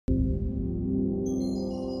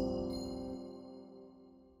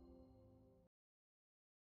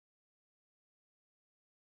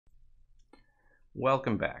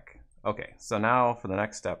Welcome back. Okay, so now for the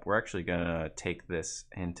next step, we're actually gonna take this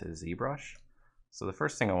into ZBrush. So the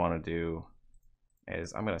first thing I want to do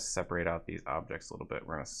is I'm gonna separate out these objects a little bit.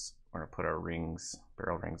 We're gonna put our rings,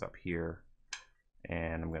 barrel rings up here,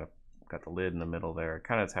 and I'm gonna got the lid in the middle there.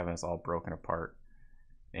 Kind of it's having us all broken apart,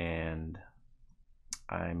 and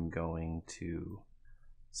I'm going to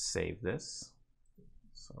save this.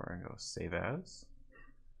 So we're gonna go save as,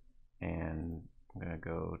 and I'm gonna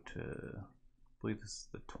go to, I believe this is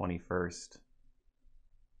the 21st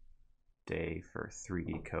day for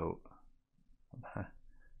 3D coat.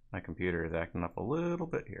 My computer is acting up a little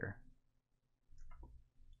bit here.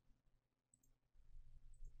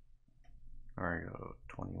 All right, go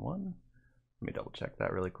 21. Let me double check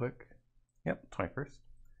that really quick. Yep, 21st.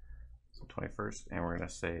 So 21st, and we're gonna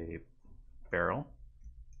say barrel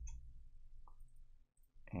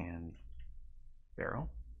and barrel.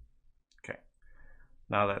 Okay,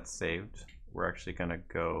 now that's saved. We're actually gonna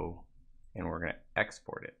go and we're gonna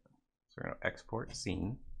export it. So we're gonna export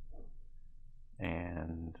scene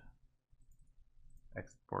and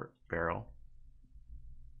export barrel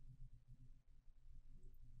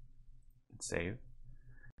and save.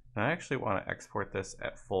 And I actually want to export this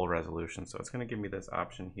at full resolution, so it's going to give me this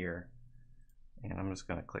option here, and I'm just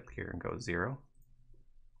going to click here and go 0,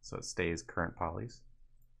 so it stays current polys.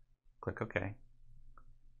 Click OK.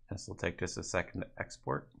 This will take just a second to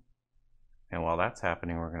export, and while that's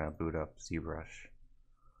happening, we're going to boot up ZBrush.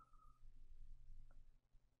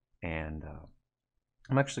 And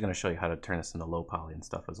I'm actually going to show you how to turn this into low poly and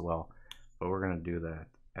stuff as well, but we're going to do that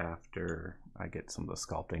after I get some of the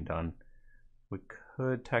sculpting done. We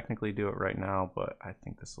could technically do it right now, but I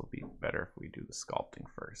think this will be better if we do the sculpting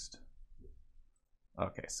first.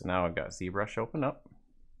 Okay, so now I've got ZBrush open up,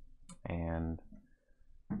 and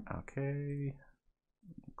okay,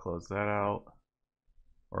 close that out.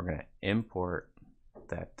 We're going to import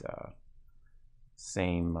that the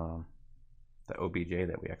OBJ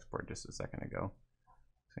that we exported just a second ago.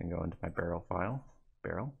 So I can go into my barrel file,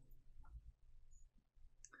 barrel,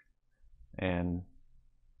 and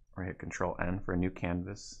we're going to hit Control N for a new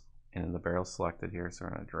canvas, and the barrel selected here, so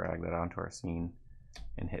we're going to drag that onto our scene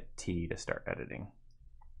and hit T to start editing.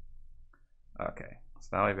 Okay, so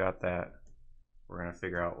now we've got that. We're going to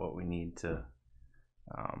figure out what we need to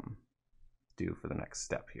do for the next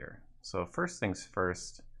step here. So first things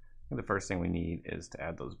first, I think the first thing we need is to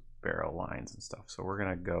add those barrel lines and stuff. So we're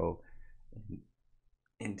going to go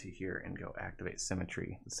into here and go activate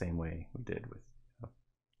symmetry the same way we did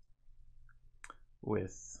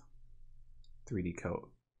with 3D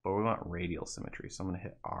coat, but we want radial symmetry, so I'm going to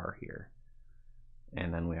hit R here,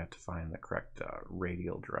 and then we have to find the correct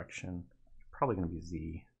radial direction. Probably going to be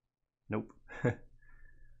Z. Nope.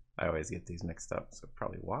 I always get these mixed up, so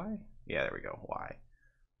probably Y. Yeah, there we go, Y.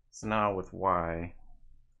 So now with Y,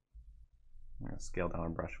 I'm going to scale down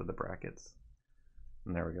and brush with the brackets,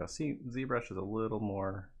 and there we go. See, ZBrush is a little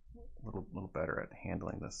better at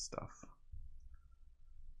handling this stuff.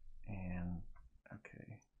 And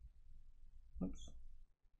okay. Oops.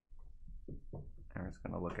 I'm just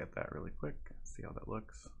going to look at that really quick, see how that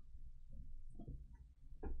looks.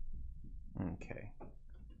 Okay.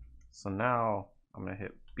 So now I'm going to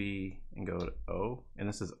hit B and go to O, and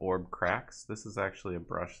this is Orb Cracks. This is actually a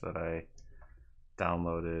brush that I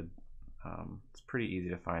downloaded. It's pretty easy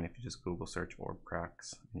to find if you just Google search Orb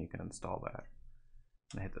Cracks, and you can install that.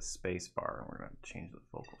 I'm going to hit the space bar, and we're going to change the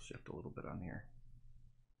focal shift a little bit on here.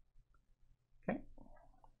 Okay.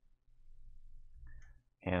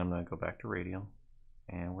 And I'm going to go back to radial,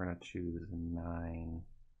 and we're going to choose 9.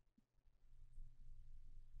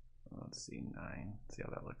 Let's see, 9. See how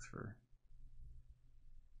that looks for.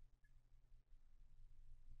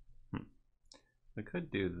 We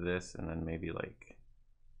could do this and then maybe like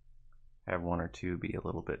have 1 or 2 be a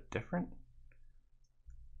little bit different.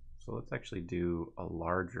 So let's actually do a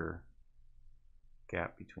larger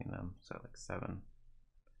gap between them, so like 7.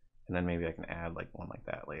 And then maybe I can add like one like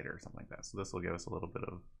that later or something like that. So this will give us a little bit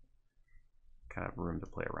of kind of room to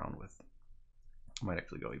play around with. I might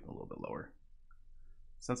actually go even a little bit lower.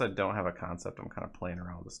 Since I don't have a concept, I'm kind of playing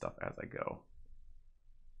around with the stuff as I go.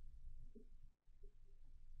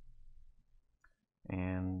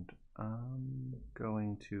 And I'm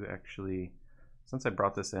going to actually, since I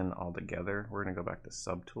brought this in all together, we're going to go back to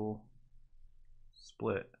Subtool,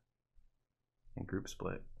 Split, and Group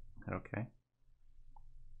Split. Okay. And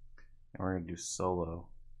we're going to do solo.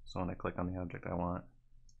 So when I click on the object I want,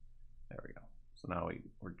 there we go. So now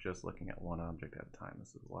we're just looking at one object at a time.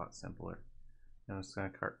 This is a lot simpler. And I'm just going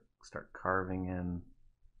to start carving in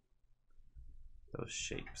those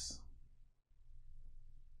shapes.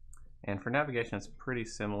 And for navigation, it's pretty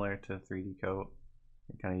similar to 3D coat.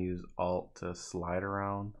 You kind of use Alt to slide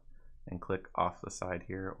around and click off the side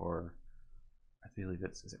here, or I believe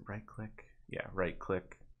is it right click? Yeah, right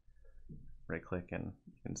click and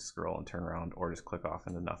you can scroll and turn around, or just click off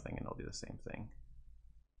into nothing and it'll do the same thing.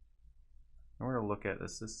 And we're gonna look at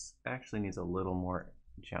this. This actually needs a little more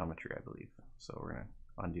geometry, I believe. So we're gonna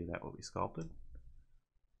undo that what we sculpted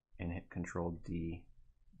and hit Control D,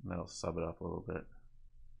 and that'll sub it up a little bit.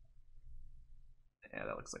 Yeah,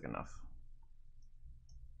 that looks like enough.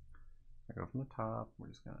 I go from the top. We're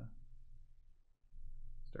just gonna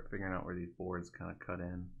start figuring out where these boards kind of cut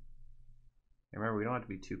in. And remember, we don't have to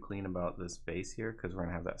be too clean about this base here because we're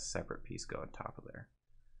gonna have that separate piece go on top of there.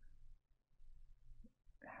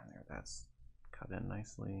 And there, that's cut in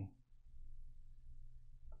nicely.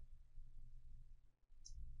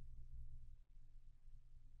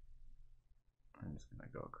 I'm just gonna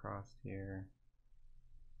go across here.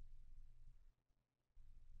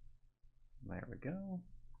 There we go.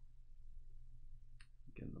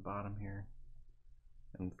 Get in the bottom here.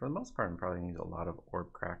 And for the most part, I'm probably gonna use a lot of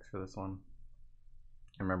orb cracks for this one.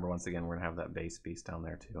 And remember, once again, we're gonna have that base piece down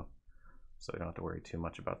there too, so we don't have to worry too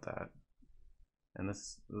much about that. And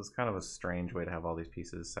this is kind of a strange way to have all these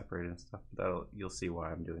pieces separated and stuff, but you'll see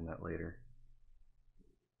why I'm doing that later.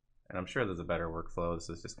 And I'm sure there's a better workflow. This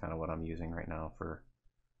is just kind of what I'm using right now for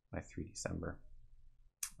my 3D December.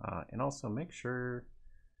 And also make sure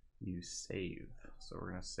you save. So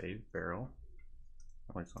we're gonna save barrel.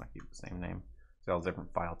 I just want to keep the same name. It's all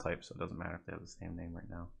different file types, so it doesn't matter if they have the same name right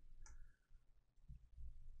now.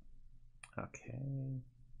 Okay.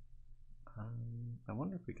 I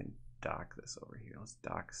wonder if we can dock this over here. Let's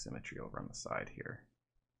dock symmetry over on the side here.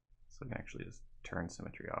 So we can actually just turn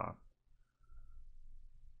symmetry off.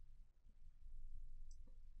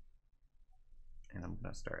 And I'm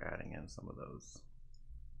going to start adding in some of those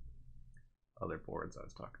other boards I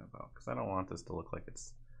was talking about, because I don't want this to look like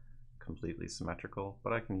it's completely symmetrical,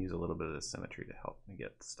 but I can use a little bit of this symmetry to help me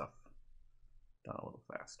get stuff done a little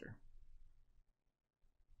faster.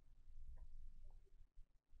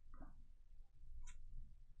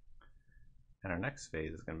 And our next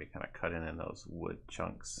phase is going to be kind of cutting in those wood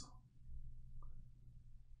chunks.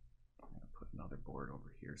 I'm going to put another board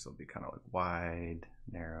over here, so it'll be kind of like wide,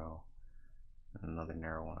 narrow, and another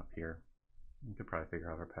narrow one up here. You could probably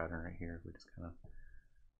figure out our pattern right here if we just kind of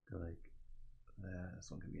go like that.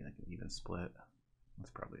 This one could be like an even split.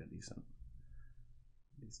 That's probably a decent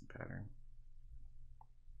pattern.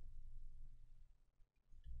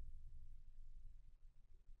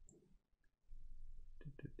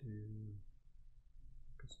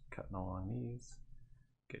 Just cutting along these,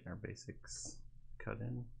 getting our basics cut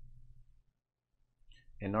in.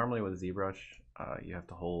 And normally with ZBrush, you have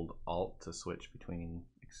to hold Alt to switch between,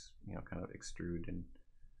 kind of extrude and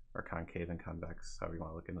or concave and convex, however you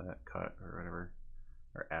want to look into that, cut or whatever,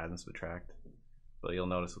 or add and subtract. But you'll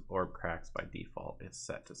notice with orb cracks by default, it's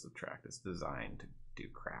set to subtract. It's designed to do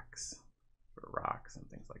cracks for rocks and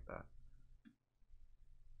things like that.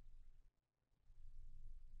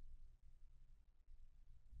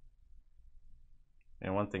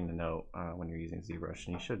 And one thing to note when you're using ZBrush,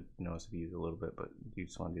 and you should notice if you use a little bit, but you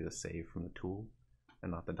just want to do the save from the tool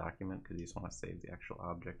and not the document, because you just want to save the actual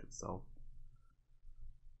object itself.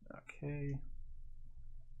 Okay.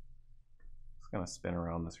 Just gonna spin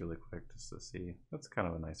around this really quick just to see. That's kind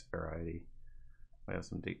of a nice variety. We have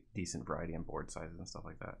some decent variety in board sizes and stuff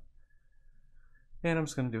like that. And I'm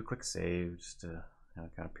just gonna do a quick save just to kind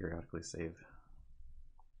of periodically save.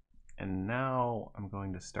 And now I'm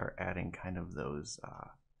going to start adding kind of those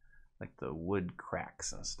like the wood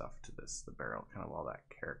cracks and stuff to this, the barrel, kind of all that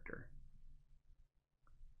character.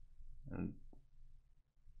 And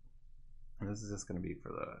this is just going to be for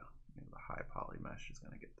the high poly mesh is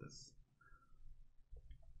going to get this.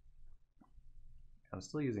 I'm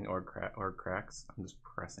still using orb cracks. I'm just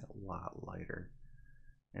pressing a lot lighter,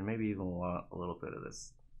 and maybe even a little bit of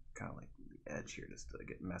this kind of like the edge here just to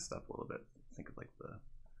get messed up a little bit. Think of like the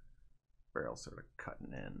barrel sort of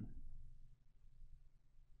cutting in.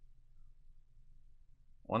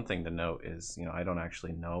 One thing to note is, I don't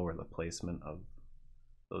actually know where the placement of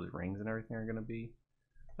those rings and everything are going to be.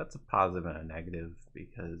 That's a positive and a negative,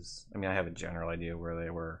 because I have a general idea where they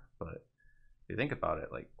were, but if you think about it,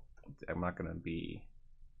 like I'm not going to be,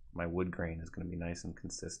 my wood grain is going to be nice and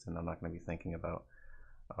consistent. I'm not going to be thinking about,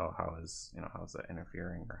 oh, how's that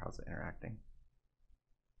interfering or how's it interacting.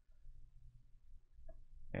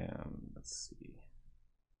 And let's see.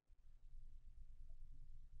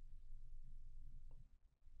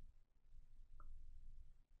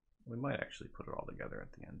 We might actually put it all together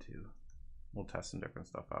at the end too. We'll test some different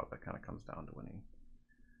stuff out. That kind of comes down to when we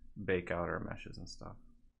bake out our meshes and stuff.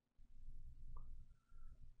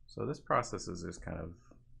 So this process is just kind of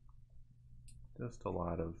just a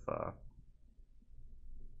lot of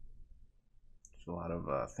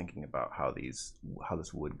thinking about how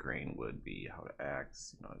this wood grain would be, how it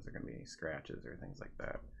acts. You know, is there going to be any scratches or things like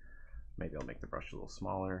that? Maybe I'll make the brush a little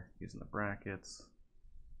smaller using the brackets.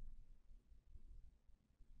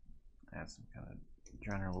 Add some kind of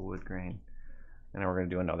general wood grain. And then we're going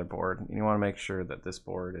to do another board. And you want to make sure that this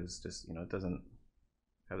board is just, you know, it doesn't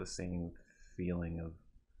have the same feeling of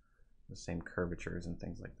the same curvatures and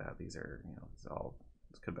things like that. These are, you know,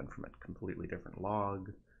 this could have been from a completely different log.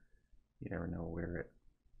 You never know where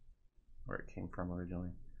it came from originally.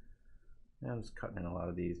 And I'm just cutting in a lot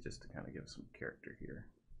of these just to kind of give some character here.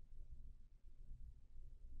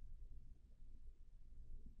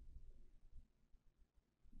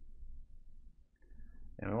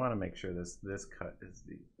 And we want to make sure this cut is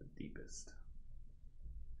the deepest.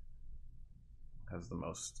 Has the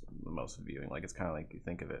most viewing. Like, it's kind of like, you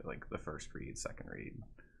think of it like the first read, second read.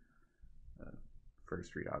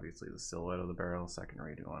 First read, obviously the silhouette of the barrel. Second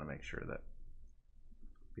read, we want to make sure that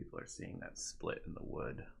people are seeing that split in the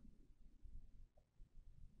wood.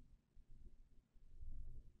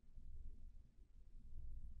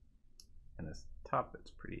 And this top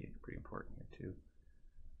bit's pretty important here too.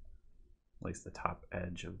 At least the top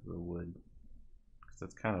edge of the wood, because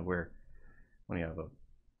that's kind of where, when you have a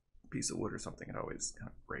piece of wood or something, it always kind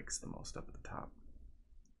of breaks the most up at the top.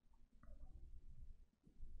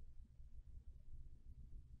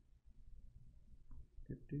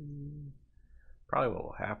 Probably what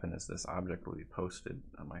will happen is this object will be posted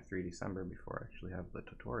on my 3December before I actually have the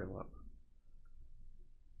tutorial up.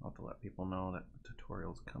 I'll have to let people know that the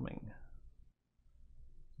tutorial's coming.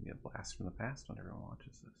 It'll be a blast from the past when everyone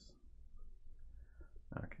watches this.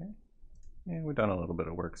 Okay, and we've done a little bit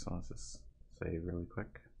of work, so let's just save really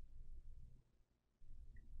quick.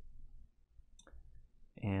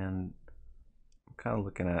 And I'm kind of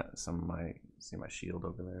looking at some of my, see my shield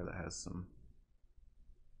over there that has some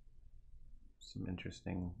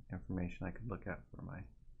interesting information I could look at for my,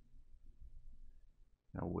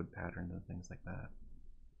 you know, wood patterns and things like that.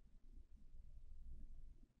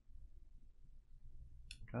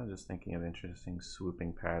 I'm kind of just thinking of interesting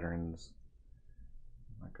swooping patterns.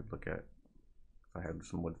 I could look at, if I had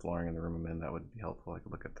some wood flooring in the room I'm in, that would be helpful. I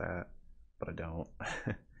could look at that, but I don't.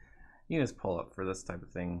 You can just pull up for this type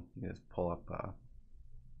of thing. You can just pull up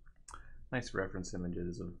nice reference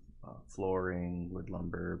images of flooring, wood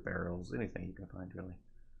lumber, barrels, anything you can find really.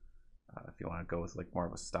 If you want to go with like more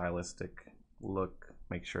of a stylistic look,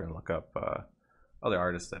 make sure and look up other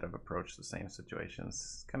artists that have approached the same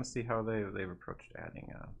situations. Kind of see how they've approached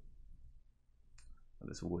adding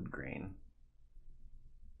this wood grain.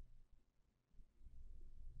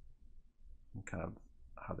 And kind of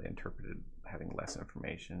how they interpreted having less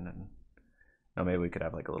information, and you know, maybe we could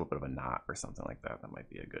have like a little bit of a knot or something like that. That might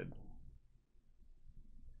be a good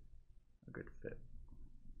fit.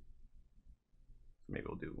 Maybe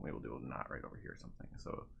we'll do a knot right over here or something.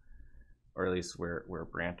 So, or at least where a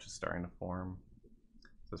branch is starting to form.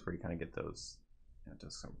 So that's where you kind of get those, you know,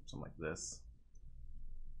 just something like this.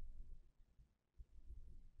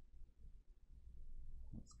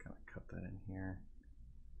 Let's kind of cut that in here.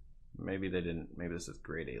 Maybe they didn't, maybe this is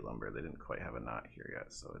grade A lumber. They didn't quite have a knot here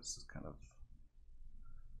yet, so it's just kind of,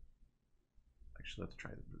 actually let's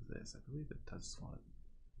try this. I believe it does one of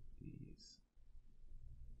these.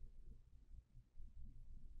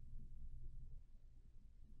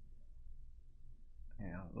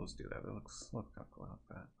 Yeah, let's do that. It looks kind of cool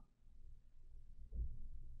like that.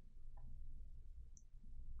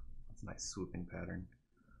 That's a nice swooping pattern.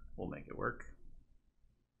 We'll make it work.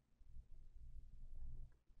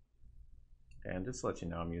 And just to let you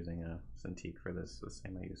know, I'm using a Cintiq for this, the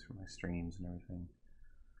same I use for my streams and everything.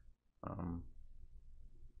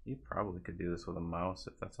 You probably could do this with a mouse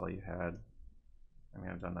if that's all you had. I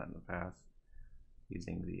mean, I've done that in the past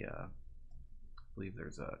using the, I believe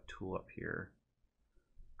there's a tool up here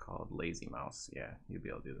called Lazy Mouse. Yeah, you'd be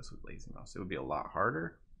able to do this with Lazy Mouse. It would be a lot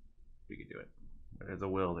harder, but you could do it. There's a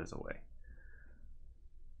will, there's a way.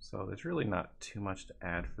 So there's really not too much to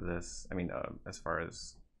add for this. I mean, as far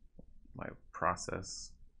as my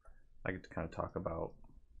process, I get to kind of talk about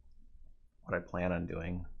what I plan on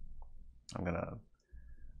doing.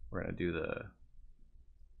 We're gonna do the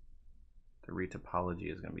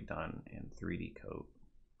retopology is gonna be done in 3D Coat,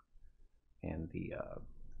 and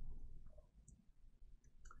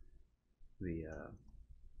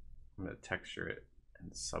I'm gonna texture it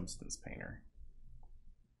in Substance Painter,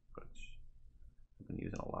 which I've been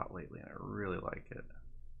using a lot lately, and I really like it.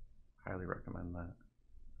 Highly recommend that.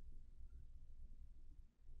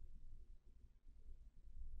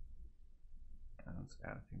 Let's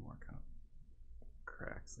add a few more kind of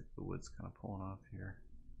cracks, like the wood's kind of pulling off here,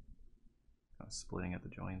 kind of splitting at the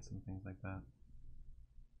joints and things like that.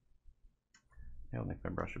 I'll make my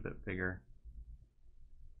brush a bit bigger.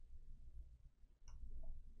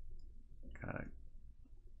 Kind of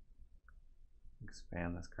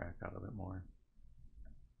expand this crack out a bit more.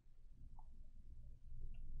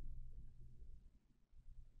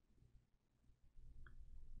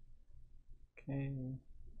 Okay,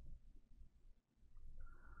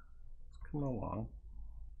 it's coming along.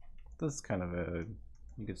 This is kind of a,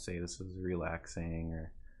 you could say this is relaxing,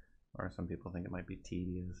 or some people think it might be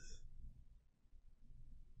tedious.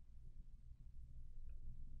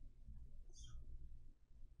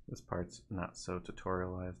 This part's not so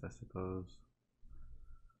tutorialized, I suppose.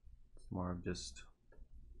 It's more of just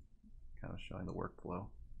kind of showing the workflow.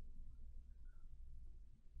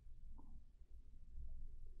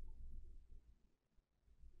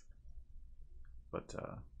 But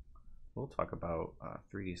we'll talk about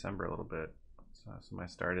 3D December a little bit. So I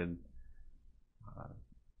started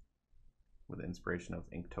with the inspiration of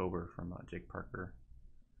Inktober from Jake Parker,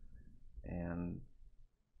 and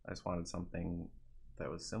I just wanted something that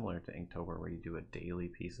was similar to Inktober, where you do a daily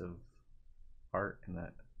piece of art in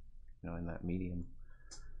that, in that medium,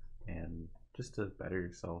 and just to better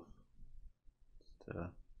yourself, just to,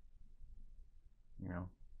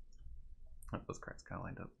 those cracks kind of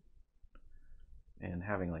lined up. And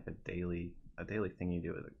having like a daily thing you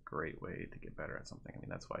do is a great way to get better at something. I mean,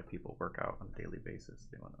 that's why people work out on a daily basis.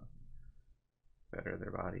 They want to better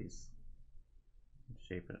their bodies,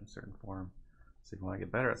 shape it in a certain form. So if you want to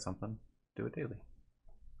get better at something, do it daily.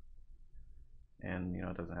 And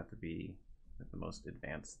it doesn't have to be the most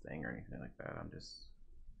advanced thing or anything like that. I'm just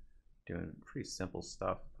doing pretty simple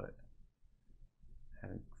stuff, but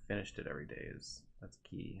having finished it every day that's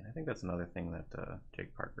key. And I think that's another thing that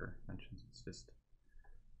Jake Parker mentions. It's just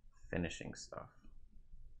finishing stuff.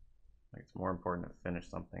 Like, it's more important to finish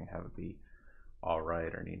something, have it be all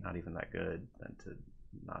right or not even that good, than to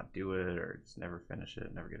not do it or just never finish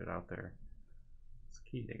it, never get it out there. It's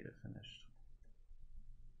key to get it finished.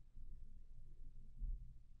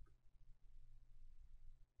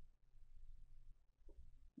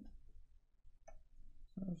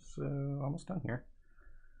 So almost done here.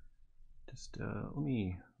 Just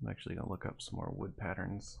I'm actually gonna look up some more wood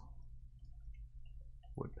patterns,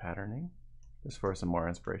 wood patterning, just for some more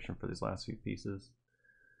inspiration for these last few pieces.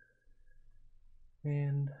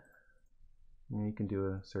 And you can do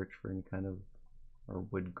a search for any kind of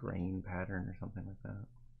wood grain pattern or something like that.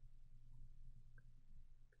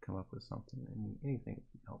 Come up with something, anything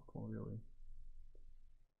helpful really.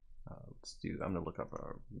 I'm gonna look up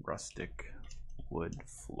a rustic wood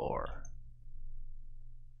floor.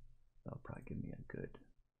 That'll probably give me a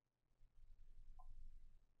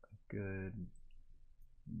good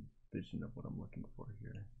vision of what I'm looking for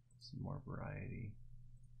here. Some more variety.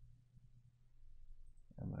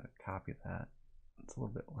 I'm gonna copy that. It's a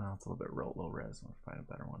little bit, it's a little bit low res. I'll find a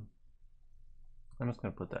better one. I'm just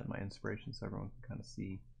gonna put that in my inspiration so everyone can kind of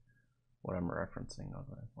see what I'm referencing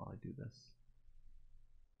while I do this.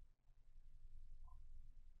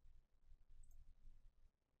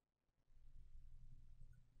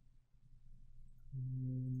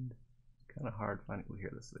 And it's kind of hard finding. Oh,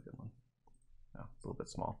 here, this is a good one. Oh, it's a little bit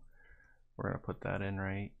small. We're gonna put that in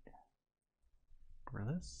right over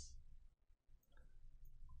this.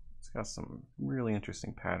 It's got some really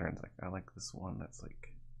interesting patterns. Like, I like this one that's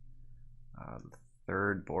like the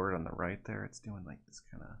third board on the right there. It's doing like this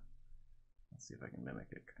kind of, let's see if I can mimic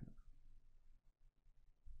it, kind of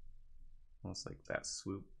almost like that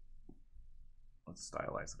swoop. Let's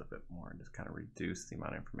stylize it a bit more and just kind of reduce the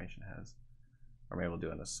amount of information it has. Or maybe we'll do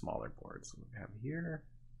it on a smaller board. So we have here,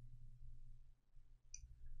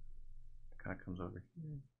 it kind of comes over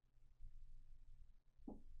here.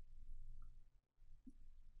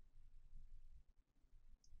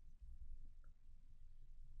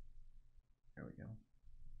 There we go.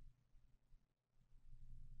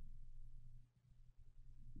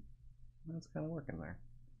 That's kind of working there.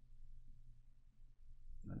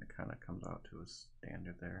 And then it kind of comes out to a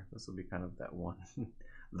standard there. This will be kind of that one,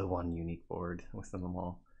 the one unique board within them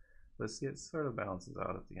all. But see, it sort of balances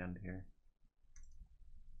out at the end here.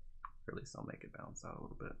 Or at least I'll make it balance out a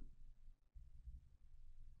little bit.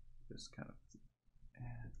 Just kind of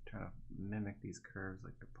trying to mimic these curves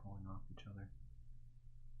like they're pulling off each other.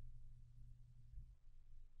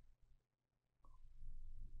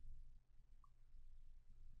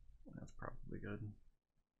 That's probably good.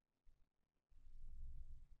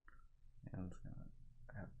 And I'm just gonna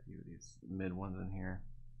add a few of these mid ones in here.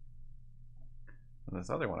 And this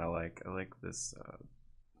other one I like this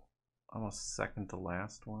almost second to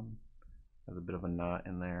last one. There's a bit of a knot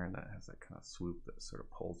in there, and that has that kind of swoop that sort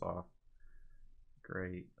of pulls off.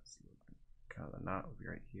 Great. Kind of the knot would be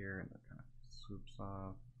right here, and that kind of swoops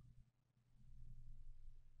off.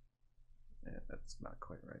 Yeah, that's not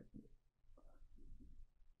quite right.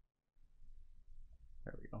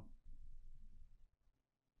 There we go.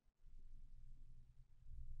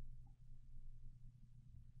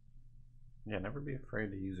 Yeah, never be afraid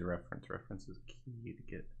to use a reference. Reference is key to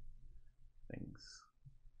get things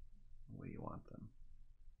the way you want them.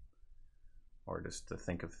 Or just to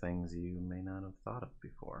think of things you may not have thought of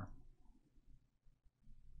before.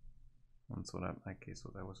 That's what my case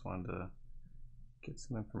was. I always wanted to get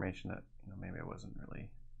some information that maybe I wasn't really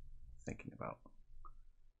thinking about.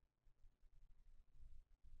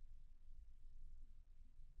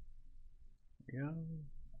 There we go.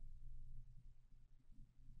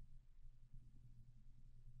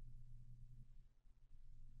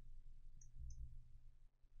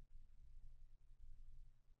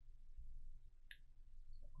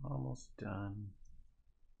 Almost done.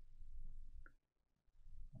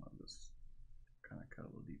 I'll just kind of cut a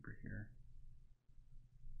little deeper here.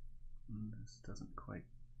 And this doesn't quite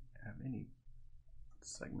have any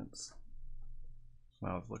segments. So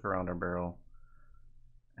now let's look around our barrel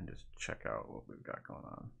and just check out what we've got going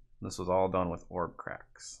on. This was all done with orb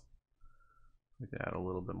cracks. We could add a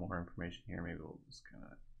little bit more information here. Maybe we'll just kind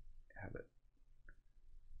of have it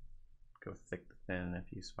go thick to thin in a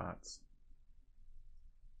few spots.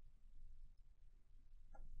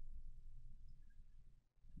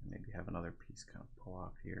 Maybe have another piece kind of pull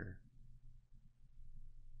off here.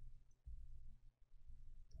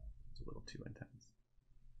 It's a little too intense.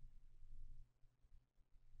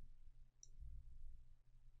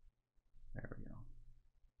 There we go.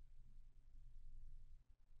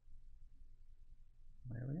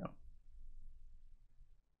 There we go.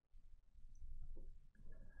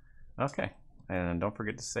 Okay, and don't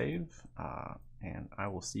forget to save, and I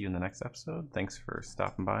will see you in the next episode. Thanks for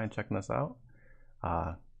stopping by and checking this out.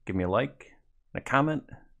 Give me a like, a comment,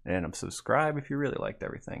 and subscribe if you really liked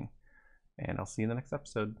everything. And I'll see you in the next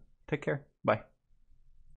episode. Take care. Bye.